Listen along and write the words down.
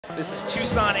This is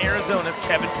Tucson, Arizona's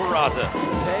Kevin Peraza.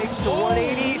 Pegs to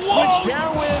 180, Whoa, switch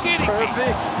downwind,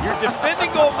 perfect. Your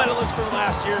defending gold medalist from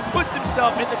last year puts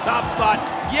himself in the top spot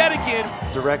yet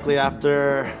again. Directly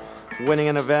after winning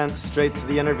an event, straight to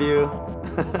the interview.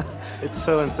 It's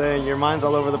so insane. Your mind's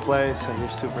all over the place and you're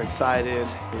super excited.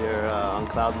 You're on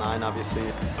cloud 9, obviously.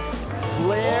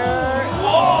 Flare.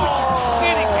 Whoa, you're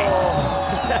kidding me.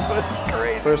 That was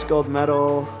crazy. First gold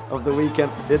medal of the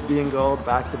weekend, it being gold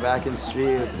back-to-back in street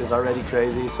is already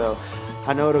crazy. So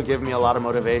I know it'll give me a lot of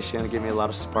motivation, give me a lot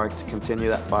of spark to continue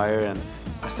that fire. And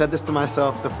I said this to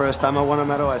myself the first time I won a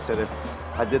medal. I said, if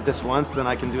I did this once, then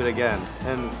I can do it again.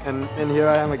 And here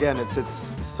I am again.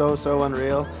 It's so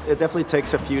unreal. It definitely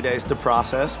takes a few days to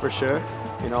process, for sure.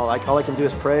 You know, like, all I can do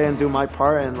is pray and do my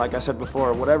part. And like I said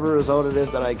before, whatever result it is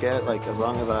that I get, like, as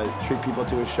long as I treat people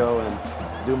to a show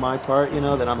and do my part, you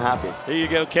know, then I'm happy. There you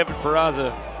go, Kevin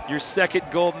Peraza, your second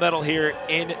gold medal here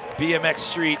in BMX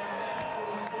Street.